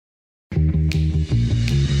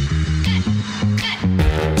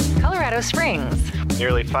Colorado Springs.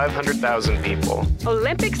 Nearly 500,000 people.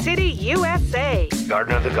 Olympic City, USA.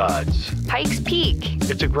 Garden of the Gods. Pikes Peak.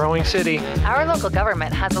 It's a growing city. Our local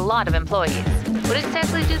government has a lot of employees. What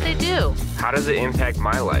exactly do they do? How does it impact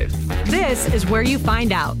my life? This is where you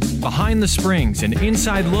find out. Behind the Springs, an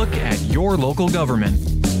inside look at your local government.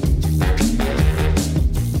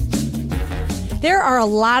 There are a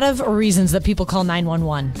lot of reasons that people call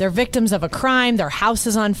 911. They're victims of a crime, their house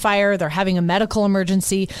is on fire, they're having a medical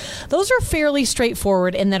emergency. Those are fairly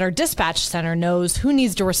straightforward in that our dispatch center knows who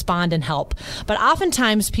needs to respond and help. But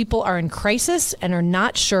oftentimes people are in crisis and are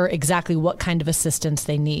not sure exactly what kind of assistance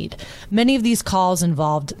they need. Many of these calls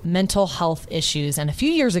involved mental health issues, and a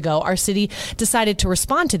few years ago, our city decided to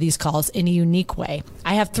respond to these calls in a unique way.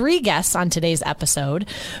 I have three guests on today's episode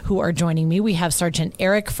who are joining me. We have Sergeant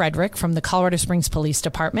Eric Frederick from the Colorado Springs Police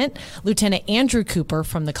Department, Lieutenant Andrew Cooper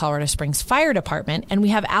from the Colorado Springs Fire Department, and we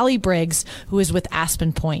have Allie Briggs, who is with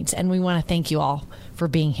Aspen Point. And we want to thank you all for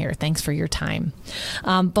being here. Thanks for your time.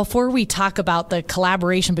 Before we talk about the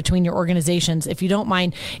collaboration between your organizations, if you don't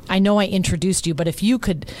mind, I know I introduced you, but if you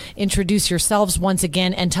could introduce yourselves once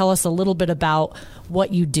again and tell us a little bit about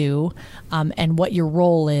what you do and what your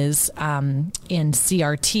role is in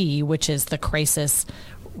CRT, which is the Crisis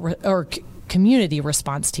Community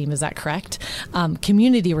Response Team. Is that correct?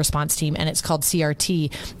 Community Response Team, and it's called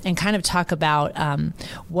CRT, and kind of talk about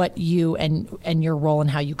what you and your role and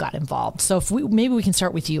how you got involved. So if maybe we can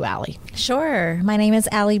start with you, Allie. Sure. My name is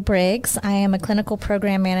Allie Briggs. I am a clinical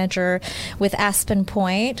program manager with Aspen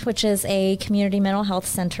Point, which is a community mental health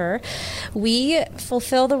center. We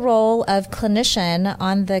fulfill the role of clinician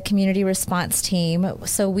on the community response team.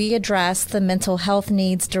 So we address the mental health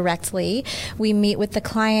needs directly. We meet with the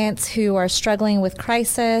clients who are struggling with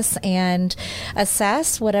crisis and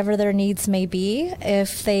assess whatever their needs may be.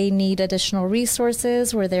 If they need additional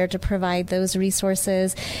resources, we're there to provide those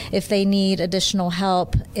resources. If they need additional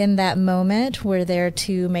help in that moment, we're there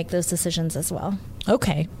to make those decisions as well.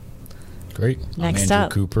 Okay. Great. Next I'm Andrew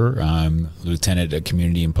up. Cooper. I'm Lieutenant at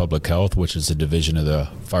Community and Public Health, which is a division of the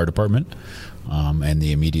Fire Department, and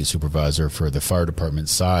the immediate supervisor for the Fire Department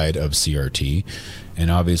side of CRT. And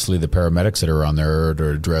obviously the paramedics that are on there are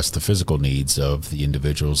to address the physical needs of the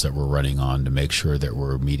individuals that we're running on to make sure that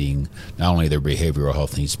we're meeting not only their behavioral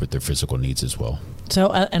health needs, but their physical needs as well.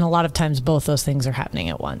 So, and a lot of times both those things are happening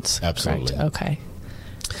at once. Absolutely. Correct? Okay.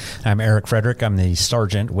 I'm Eric Frederick. I'm the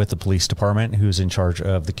sergeant with the police department who's in charge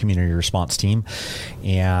of the community response team.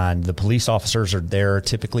 And the police officers are there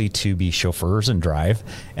typically to be chauffeurs and drive,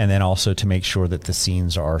 and then also to make sure that the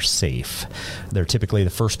scenes are safe. They're typically the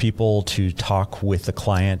first people to talk with the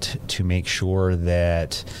client to make sure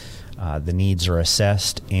that the needs are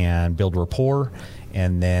assessed and build rapport.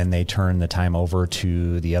 And then they turn the time over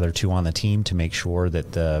to the other two on the team to make sure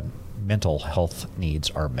that the mental health needs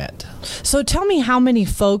are met. So tell me how many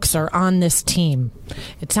folks are on this team.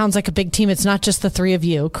 It sounds like a big team. It's not just the three of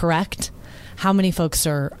you, correct? How many folks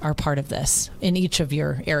are part of this in each of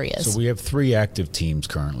your areas? So we have 3 active teams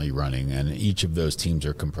currently running, and each of those teams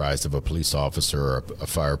are comprised of a police officer, a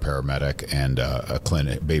fire paramedic, and a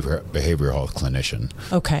behavioral health clinician.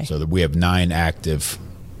 Okay. So that we have 9 active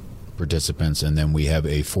participants, and then we have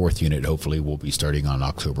a 4th unit hopefully will be starting on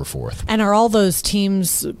October 4th. And are all those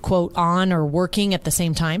teams, quote, on or working at the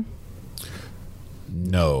same time?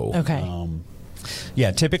 No. Okay. Yeah,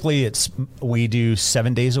 typically we do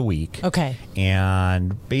 7 days a week. Okay.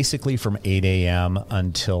 And basically from 8 a.m.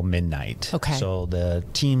 until midnight. Okay. So the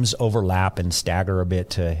teams overlap and stagger a bit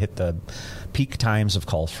to hit the peak times of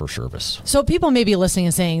calls for service. So people may be listening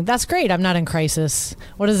and saying, that's great, I'm not in crisis.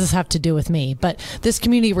 What does this have to do with me? But this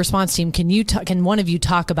community response team, can one of you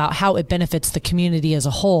talk about how it benefits the community as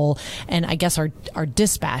a whole, and I guess our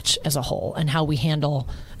dispatch as a whole, and how we handle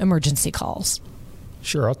emergency calls?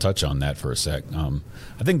 Sure, I'll touch on that for a sec.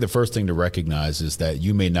 I think the first thing to recognize is that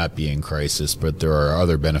you may not be in crisis, but there are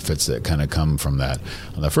other benefits that kind of come from that.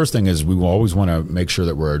 The first thing is we will always want to make sure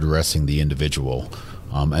that we're addressing the individual.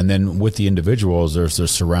 And then with the individuals, there's the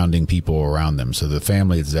surrounding people around them. So the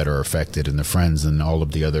families that are affected and the friends and all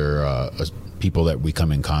of the other people that we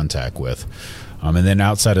come in contact with. And then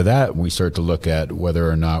outside of that, we start to look at whether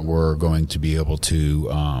or not we're going to be able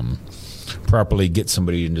to properly get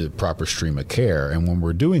somebody into the proper stream of care. And when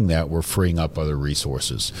we're doing that, we're freeing up other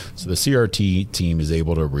resources. So the CRT team is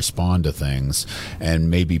able to respond to things and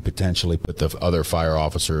maybe potentially put the other fire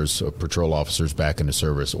officers, or patrol officers back into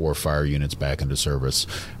service, or fire units back into service.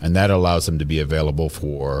 And that allows them to be available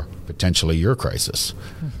for potentially your crisis.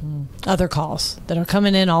 Mm-hmm. Other calls that are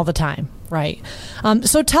coming in all the time, right?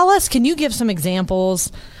 So tell us, can you give some examples,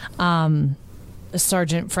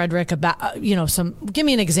 Sergeant Frederick, about give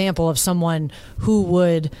me an example of someone who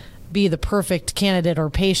would be the perfect candidate or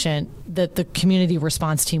patient that the community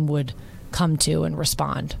response team would come to and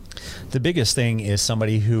respond? The biggest thing is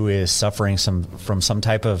somebody who is suffering from some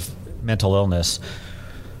type of mental illness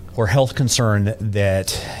or health concern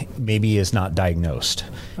that maybe is not diagnosed.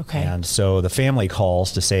 Okay. And so the family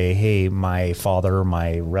calls to say, hey, my father,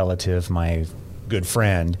 my relative, my good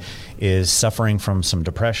friend is suffering from some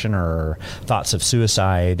depression or thoughts of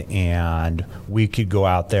suicide, and we could go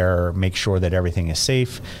out there, make sure that everything is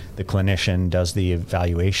safe. The clinician does the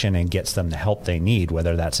evaluation and gets them the help they need,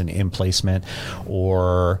 whether that's an in-placement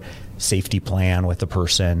or safety plan with the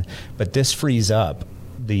person. But this frees up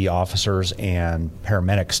the officers and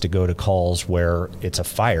paramedics to go to calls where it's a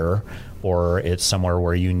fire or it's somewhere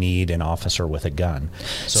where you need an officer with a gun.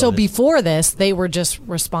 So before this, they were just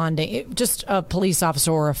responding. Just a police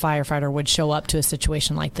officer or a firefighter would show up to a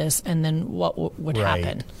situation like this, and then what would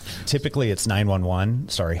happen? Typically, it's 911.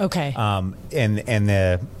 Sorry. Okay.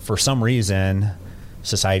 For some reason,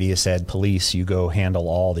 society has said, police, you go handle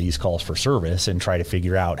all these calls for service and try to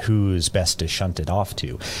figure out who is best to shunt it off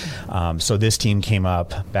to. So this team came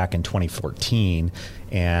up back in 2014,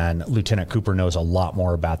 and Lieutenant Cooper knows a lot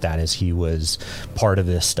more about that as he was part of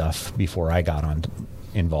this stuff before I got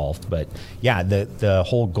involved. But yeah, the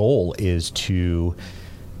whole goal is to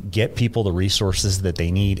get people the resources that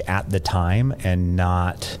they need at the time and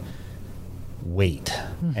not wait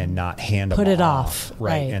and not hand them Put it off.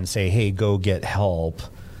 Right. And say, hey, go get help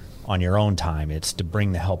on your own time. It's to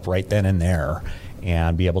bring the help right then and there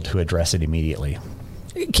and be able to address it immediately.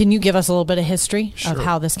 Can you give us a little bit of history Sure. of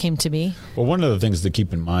how this came to be? Well, one of the things to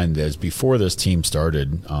keep in mind is before this team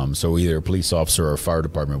started, so either a police officer or a fire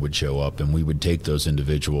department would show up, and we would take those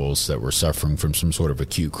individuals that were suffering from some sort of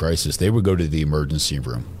acute crisis. They would go to the emergency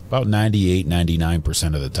room about 98,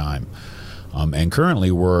 99% of the time. And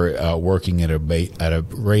currently we're working at a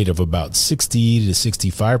rate of about 60 to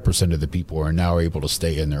 65% of the people are now able to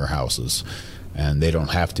stay in their houses, and they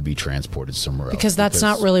don't have to be transported somewhere else. Because that's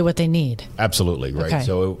not really what they need. Absolutely, right. Okay.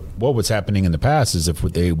 So what was happening in the past is if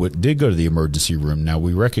they did go to the emergency room, now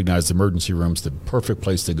we recognize the emergency room's the perfect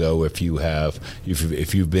place to go if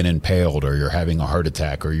you've been impaled or you're having a heart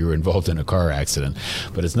attack or you're involved in a car accident.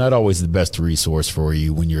 But it's not always the best resource for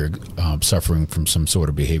you when you're suffering from some sort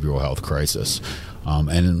of behavioral health crisis.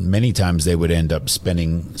 And many times they would end up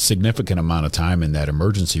spending significant amount of time in that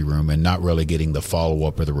emergency room and not really getting the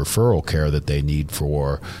follow-up or the referral care that they need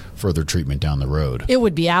for further treatment down the road. It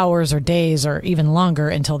would be hours or days or even longer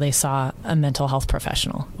until they saw a mental health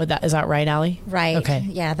professional. Is that right, Allie? Right. Okay.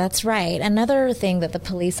 Yeah, that's right. Another thing that the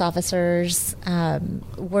police officers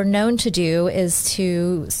were known to do is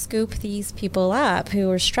to scoop these people up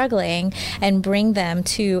who are struggling and bring them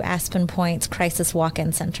to Aspen Point's Crisis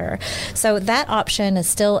Walk-In Center. So that option is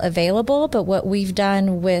still available, but what we've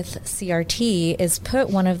done with CRT is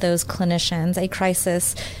put one of those clinicians, a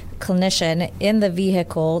crisis clinician, in the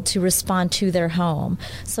vehicle to respond to their home.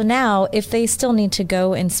 So now if they still need to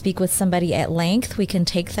go and speak with somebody at length, we can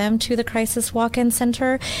take them to the Crisis Walk-In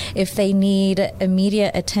Center. If they need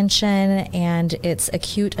immediate attention and it's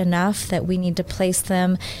acute enough that we need to place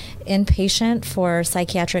them inpatient for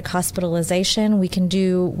psychiatric hospitalization, we can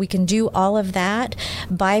do all of that,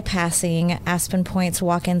 bypassing Aspen Point's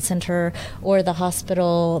Walk-In Center or the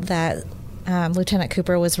hospital that Lieutenant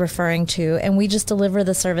Cooper was referring to, and we just deliver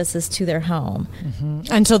the services to their home. Mm-hmm.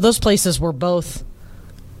 And so those places were both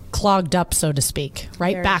clogged up, so to speak,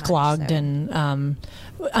 right? Very much Backlogged so. And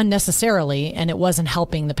unnecessarily, and it wasn't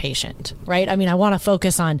helping the patient, right? I mean, I want to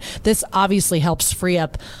focus on this. Obviously helps free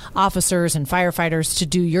up officers and firefighters to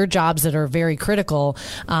do your jobs that are very critical,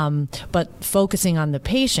 but focusing on the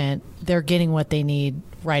patient, they're getting what they need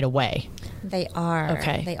right away. They are.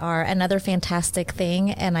 Okay. They are. Another fantastic thing,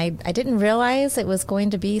 and I didn't realize it was going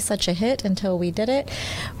to be such a hit until we did it,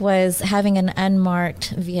 was having an unmarked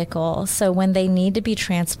vehicle. So when they need to be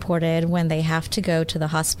transported, when they have to go to the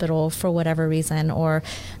hospital for whatever reason, or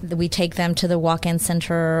we take them to the walk-in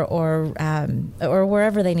center or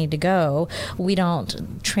wherever they need to go, we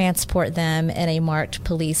don't transport them in a marked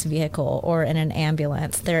police vehicle or in an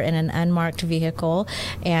ambulance. They're in an unmarked vehicle,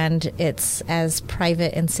 and it's as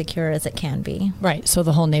private and secure as it can be. Right. So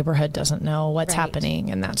the whole neighborhood doesn't know what's Right. happening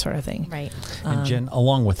and that sort of thing. Right. And Jen,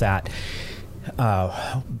 along with that,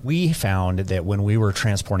 we found that when we were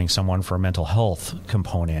transporting someone for a mental health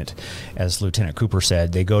component, as Lieutenant Cooper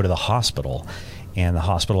said, they go to the hospital, and the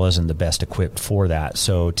hospital isn't the best equipped for that.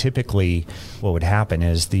 So typically what would happen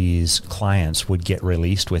is these clients would get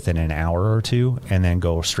released within an hour or two and then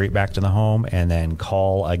go straight back to the home and then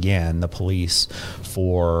call again the police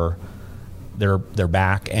for they're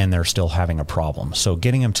back and they're still having a problem. So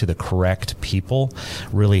getting them to the correct people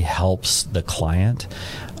really helps the client.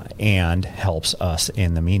 and helps us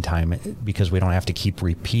in the meantime because we don't have to keep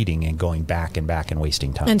repeating and going back and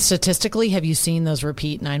wasting time. And statistically, have you seen those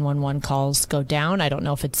repeat 911 calls go down? I don't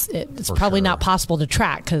know if it's probably not possible to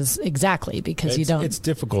track because you don't. It's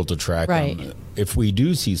difficult to track. Right. If we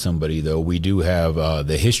do see somebody, though, we do have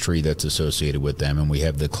the history that's associated with them, and we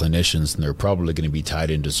have the clinicians, and they're probably going to be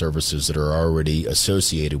tied into services that are already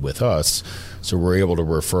associated with us. So we're able to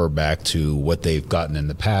refer back to what they've gotten in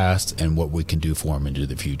the past and what we can do for them into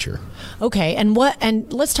the future. Okay, and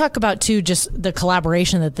let's talk about too just the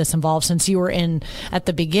collaboration that this involves. Since you were in at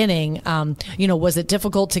the beginning, was it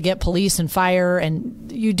difficult to get police and fire,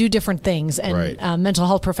 and you do different things, and right. Mental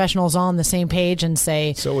health professionals all on the same page and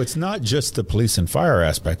say. So it's not just the police and fire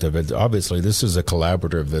aspect of it. Obviously, this is a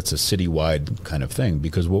collaborative that's a citywide kind of thing,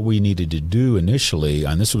 because what we needed to do initially,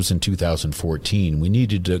 and this was in 2014, we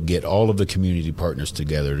needed to get all of the community partners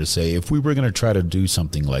together to say, if we were going to try to do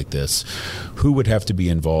something like this, who would have to be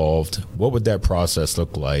involved, what would that process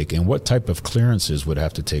look like, and what type of clearances would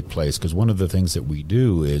have to take place. Because one of the things that we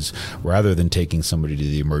do is, rather than taking somebody to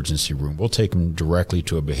the emergency room, we'll take them directly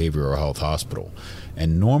to a behavioral health hospital.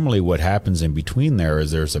 And normally what happens in between there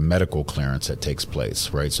is there's a medical clearance that takes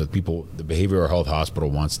place, right? So the behavioral health hospital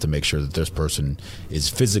wants to make sure that this person is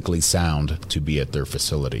physically sound to be at their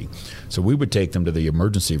facility. So we would take them to the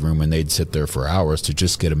emergency room and they'd sit there for hours to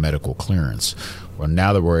just get a medical clearance. Well,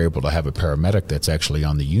 now that we're able to have a paramedic that's actually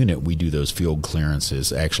on the unit, we do those field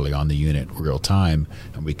clearances actually on the unit real time,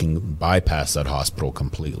 and we can bypass that hospital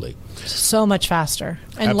completely. So much faster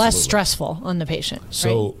and less stressful on the patient.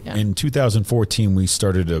 So right? In 2014, we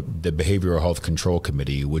started the Behavioral Health Control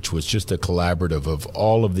Committee, which was just a collaborative of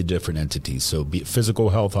all of the different entities. So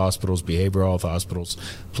physical health hospitals, behavioral health hospitals,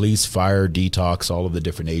 police, fire, detox, all of the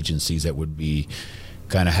different agencies that would be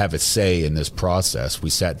kind of have a say in this process. We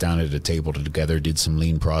sat down at a table together, did some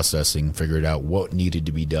lean processing, figured out what needed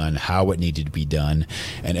to be done, how it needed to be done,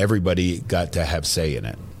 and everybody got to have say in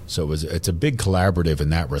it. So it's a big collaborative in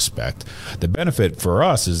that respect. The benefit for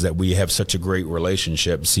us is that we have such a great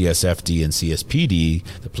relationship, CSFD and CSPD,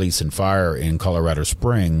 the police and fire in Colorado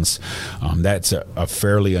Springs. That's a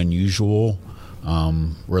fairly unusual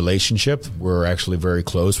relationship. We're actually very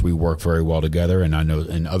close. We work very well together, and I know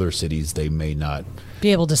in other cities they may not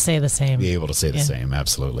be able to say the same.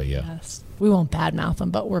 Absolutely, yeah. Yes. We won't badmouth them,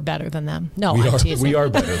 but we're better than them. No, we are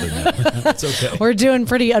better than them. It's okay. We're doing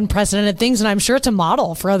pretty unprecedented things, and I'm sure it's a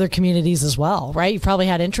model for other communities as well, right? You've probably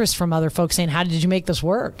had interest from other folks saying, how did you make this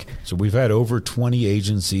work? So we've had over 20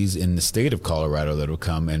 agencies in the state of Colorado that will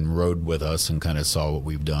come and rode with us and kind of saw what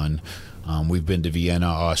we've done. We've been to Vienna,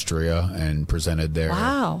 Austria, and presented there.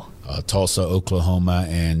 Wow. Tulsa, Oklahoma,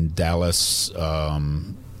 and Dallas,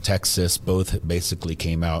 Texas, both basically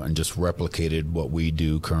came out and just replicated what we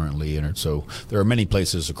do currently. And so there are many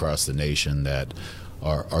places across the nation that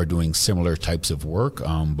are doing similar types of work,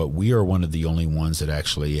 but we are one of the only ones that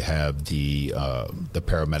actually have the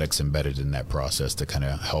paramedics embedded in that process to kind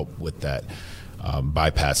of help with that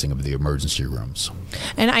bypassing of the emergency rooms.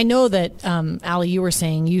 And I know that, Allie, you were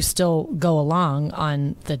saying you still go along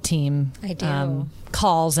on the team. I do.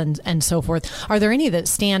 Calls and so forth. Are there any that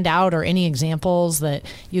stand out or any examples that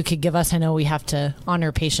you could give us? I know we have to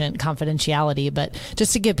honor patient confidentiality, but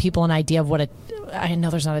just to give people an idea of I know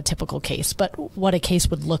there's not a typical case, but what a case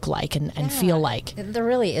would look like and feel like. There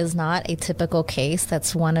really is not a typical case.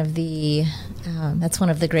 That's one of the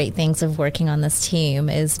great things of working on this team,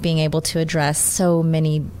 is being able to address so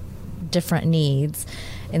many different needs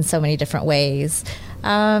in so many different ways.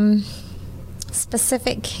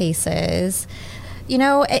 Specific cases.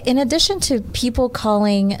 In addition to people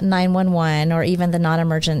calling 911 or even the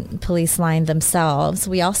non-emergent police line themselves,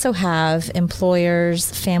 we also have employers,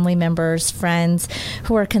 family members, friends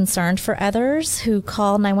who are concerned for others who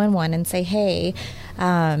call 911 and say, hey,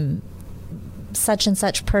 such and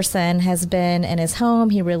such person has been in his home.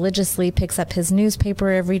 He religiously picks up his newspaper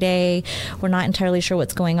every day. We're not entirely sure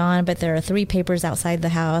what's going on, but there are 3 papers outside the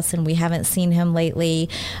house and we haven't seen him lately.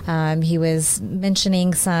 He was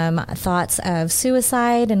mentioning some thoughts of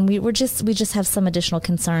suicide, and we just have some additional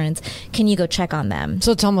concerns. Can you go check on them?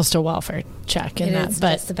 So it's almost a welfare check in that,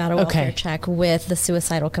 but just about a welfare check with the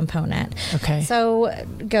suicidal component. Okay. So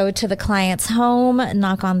go to the client's home,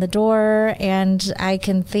 knock on the door, and I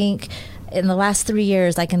can think, in the last 3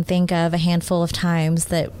 years, I can think of a handful of times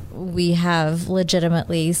that we have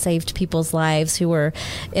legitimately saved people's lives who were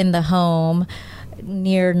in the home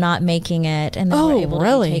near not making it, and then were able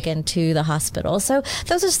to be taken to the hospital. So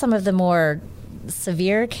those are some of the more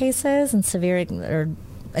severe cases and severe or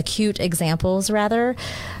acute examples, rather.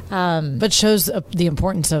 But shows the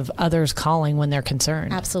importance of others calling when they're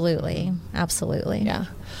concerned. Absolutely. Yeah.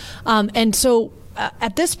 And so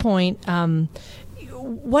at this point,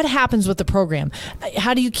 what happens with the program?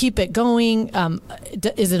 How do you keep it going?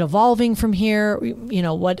 Is it evolving from here?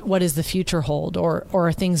 What does the future hold, or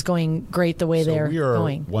are things going great the way they're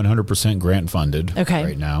going? We are 100% grant funded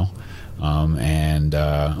right now, and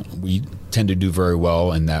we tend to do very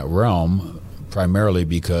well in that realm. Primarily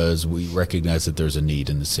because we recognize that there's a need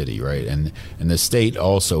in the city, right? And the state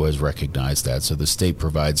also has recognized that. So the state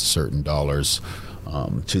provides certain dollars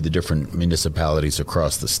to the different municipalities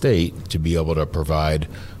across the state to be able to provide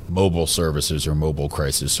mobile services or mobile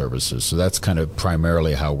crisis services. So that's kind of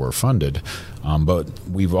primarily how we're funded. But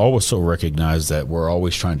we've also recognized that we're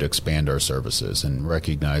always trying to expand our services and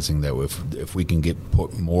recognizing that if we can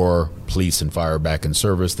put more police and fire back in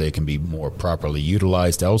service, they can be more properly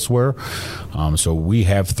utilized elsewhere. So we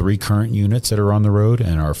have 3 current units that are on the road,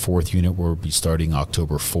 and our 4th unit will be starting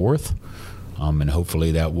October 4th. And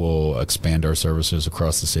hopefully that will expand our services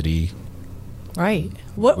across the city. Right.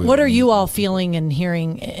 What are you all feeling and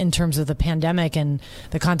hearing in terms of the pandemic and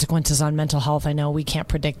the consequences on mental health? I know we can't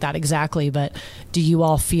predict that exactly, but do you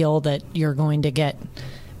all feel that you're going to get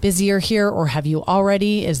busier here, or have you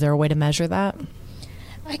already? Is there a way to measure that?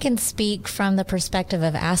 I can speak from the perspective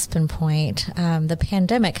of Aspen Point. The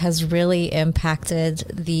pandemic has really impacted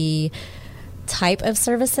the type of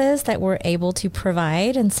services that we're able to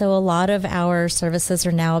provide. And so a lot of our services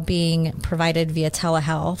are now being provided via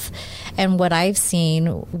telehealth. And what I've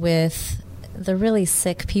seen with the really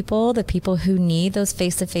sick people, the people who need those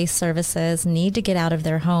face-to-face services, need to get out of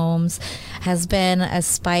their homes, has been a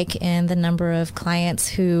spike in the number of clients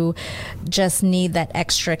who just need that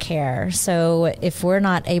extra care. So if we're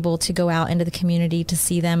not able to go out into the community to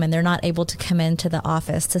see them, and they're not able to come into the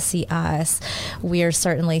office to see us, we are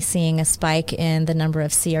certainly seeing a spike in the number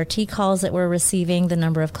of CRT calls that we're receiving, the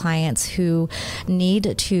number of clients who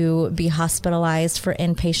need to be hospitalized for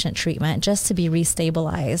inpatient treatment just to be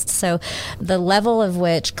restabilized. So the level of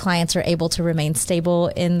which clients are able to remain stable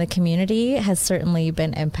in the community has certainly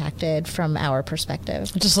been impacted from our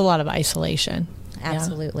perspective. Just a lot of isolation.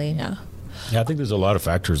 Absolutely. Yeah. Yeah, I think there's a lot of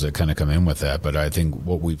factors that kind of come in with that, but I think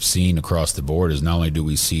what we've seen across the board is not only do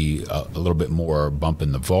we see a little bit more bump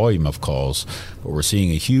in the volume of calls, but we're seeing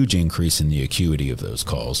a huge increase in the acuity of those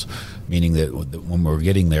calls, meaning that when we're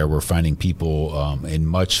getting there, we're finding people in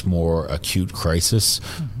much more acute crisis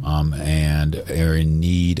and are in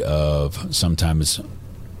need of sometimes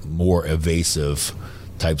more evasive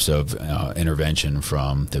types of intervention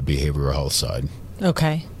from the behavioral health side.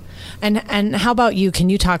 Okay. And how about you? Can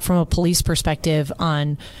you talk from a police perspective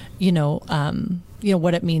on,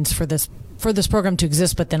 what it means for this program to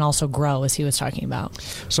exist, but then also grow, as he was talking about?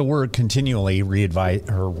 So we're continually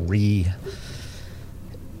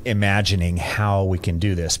reimagining how we can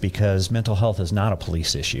do this, because mental health is not a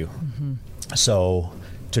police issue. Mm-hmm. So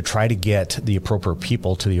to try to get the appropriate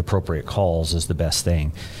people to the appropriate calls is the best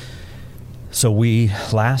thing. So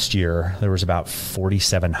last year, there was about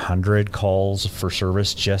 4,700 calls for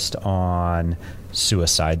service just on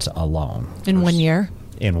suicides alone. In 1 year?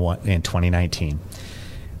 In 2019.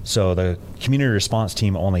 So the community response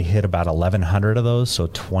team only hit about 1,100 of those, so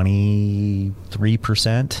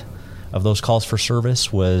 23% of those calls for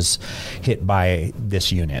service was hit by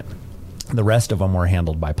this unit. The rest of them were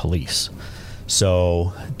handled by police.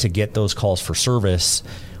 So to get those calls for service,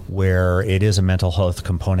 where it is a mental health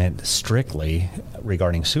component strictly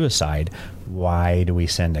regarding suicide, why do we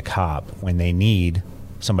send a cop when they need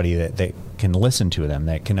somebody that can listen to them,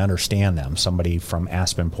 that can understand them, somebody from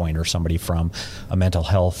Aspen Point or somebody from a mental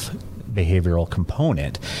health behavioral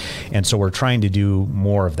component? And so we're trying to do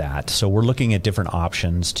more of that. So we're looking at different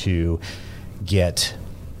options to get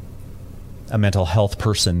a mental health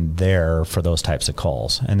person there for those types of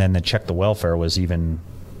calls. And then the check the welfare was even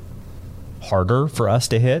harder for us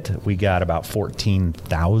to hit. We got about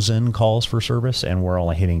 14,000 calls for service, and we're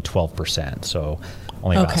only hitting 12%. So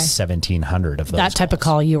only about 1,700 of those. That type calls. of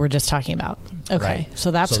call you were just talking about. Okay. Right. So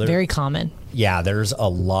that's very common. Yeah, there's a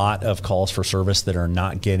lot of calls for service that are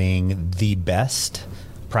not getting the best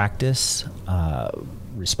practice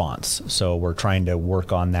response. So we're trying to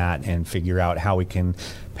work on that and figure out how we can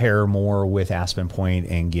pair more with Aspen Point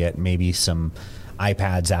and get maybe some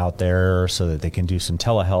iPads out there so that they can do some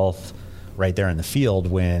telehealth right there in the field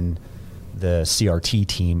when the CRT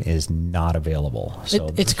team is not available. So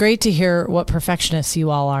it's great to hear what perfectionists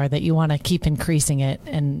you all are, that you want to keep increasing it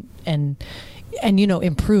and and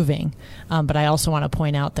improving. But I also want to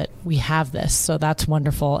point out that we have this, so that's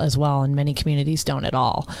wonderful as well, and many communities don't at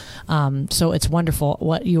all. So it's wonderful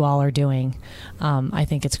what you all are doing. I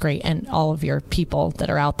think it's great, and all of your people that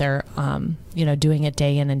are out there, doing it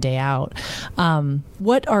day in and day out.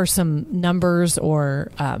 What are some numbers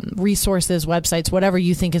or resources, websites, whatever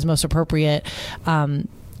you think is most appropriate,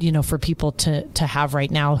 for people to have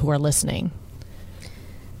right now who are listening?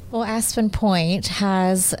 Well, Aspen Point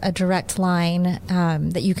has a direct line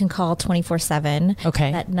that you can call 24/7.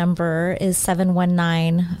 Okay. That number is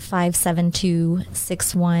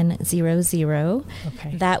 719-572-6100.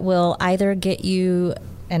 Okay. That will either get you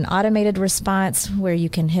an automated response where you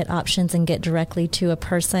can hit options and get directly to a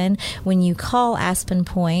person. When you call Aspen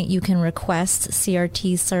Point, you can request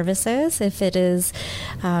CRT services. If it is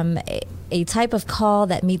a type of call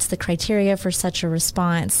that meets the criteria for such a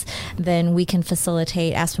response, then we can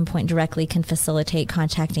facilitate, Aspen Point directly can facilitate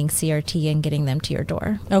contacting CRT and getting them to your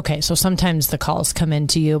door. Okay, so sometimes the calls come in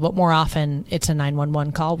to you, but more often it's a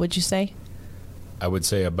 911 call, would you say? I would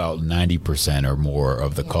say about 90% or more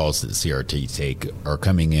of the calls that CRT take are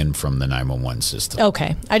coming in from the 911 system.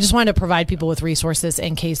 Okay. I just wanted to provide people with resources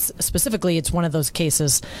in case specifically it's one of those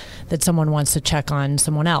cases that someone wants to check on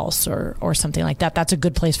someone else or something like that. That's a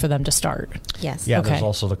good place for them to start. Yes. Yeah, Okay. there's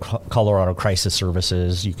also the Colorado Crisis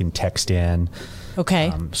Services. You can text in.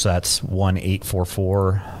 Okay. So that's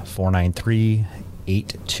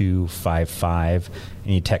 1-844-493-8255,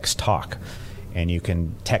 and you text TALK. And you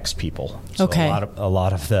can text people. So Okay. a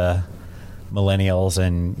lot of the millennials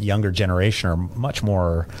and younger generation are much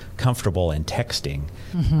more comfortable in texting.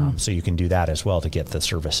 So you can do that as well to get the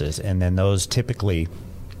services. And then those typically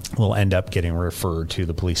will end up getting referred to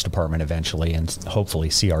the police department eventually, and hopefully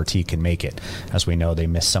CRT can make it. As we know, they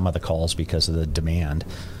miss some of the calls because of the demand.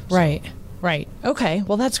 So- Right. Okay.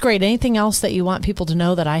 Well, that's great. Anything else that you want people to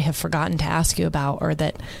know that I have forgotten to ask you about, or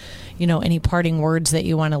that, any parting words that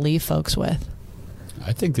you want to leave folks with?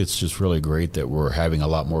 I think it's just really great that we're having a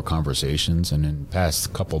lot more conversations. And in the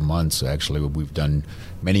past couple months, actually, we've done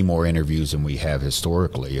many more interviews than we have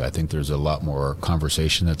historically. I think there's a lot more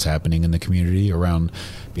conversation that's happening in the community around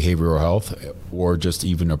behavioral health or just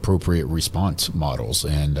even appropriate response models.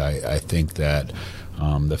 And I think that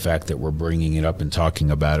the fact that we're bringing it up and talking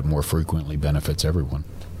about it more frequently benefits everyone.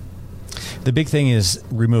 The big thing is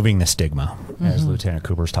removing the stigma, as Lieutenant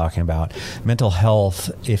Cooper's talking about. Mental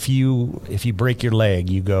health, if you break your leg,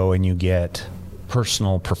 you go and you get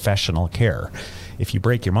personal professional care. If you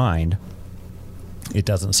break your mind, it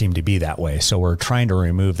doesn't seem to be that way. So we're trying to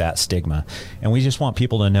remove that stigma. And we just want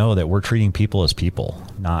people to know that we're treating people as people,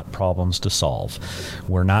 not problems to solve.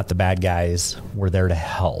 We're not the bad guys. We're there to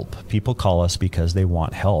help. People call us because they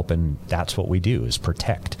want help, and that's what we do, is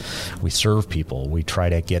protect. We serve people. We try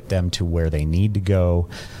to get them to where they need to go,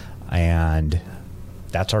 and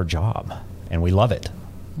that's our job. And we love it.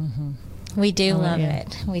 We do love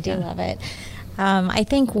it. We do love it. I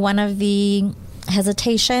think one of the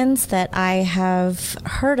hesitations that I have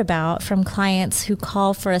heard about from clients who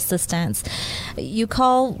call for assistance, you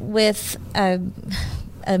call with a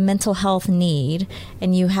mental health need,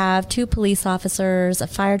 and you have 2 police officers, a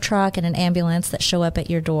fire truck, and an ambulance that show up at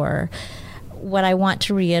your door. What I want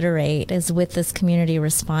to reiterate is, with this community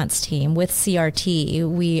response team, with CRT,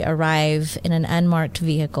 we arrive in an unmarked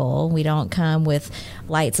vehicle. We don't come with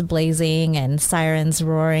lights blazing and sirens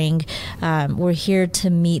roaring. We're here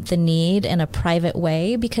to meet the need in a private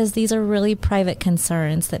way, because these are really private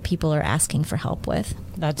concerns that people are asking for help with.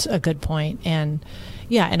 That's a good point. And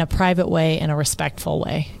yeah, in a private way, in a respectful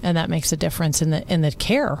way. And that makes a difference in the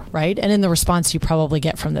care, right? And in the response you probably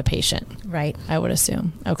get from the patient. Right. I would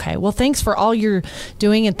assume. Okay. Well, thanks for all you're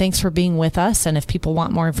doing, and thanks for being with us. And if people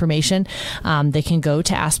want more information, they can go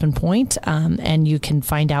to Aspen Point, and you can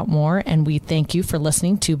find out more. And we thank you for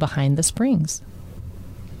listening to Behind the Springs.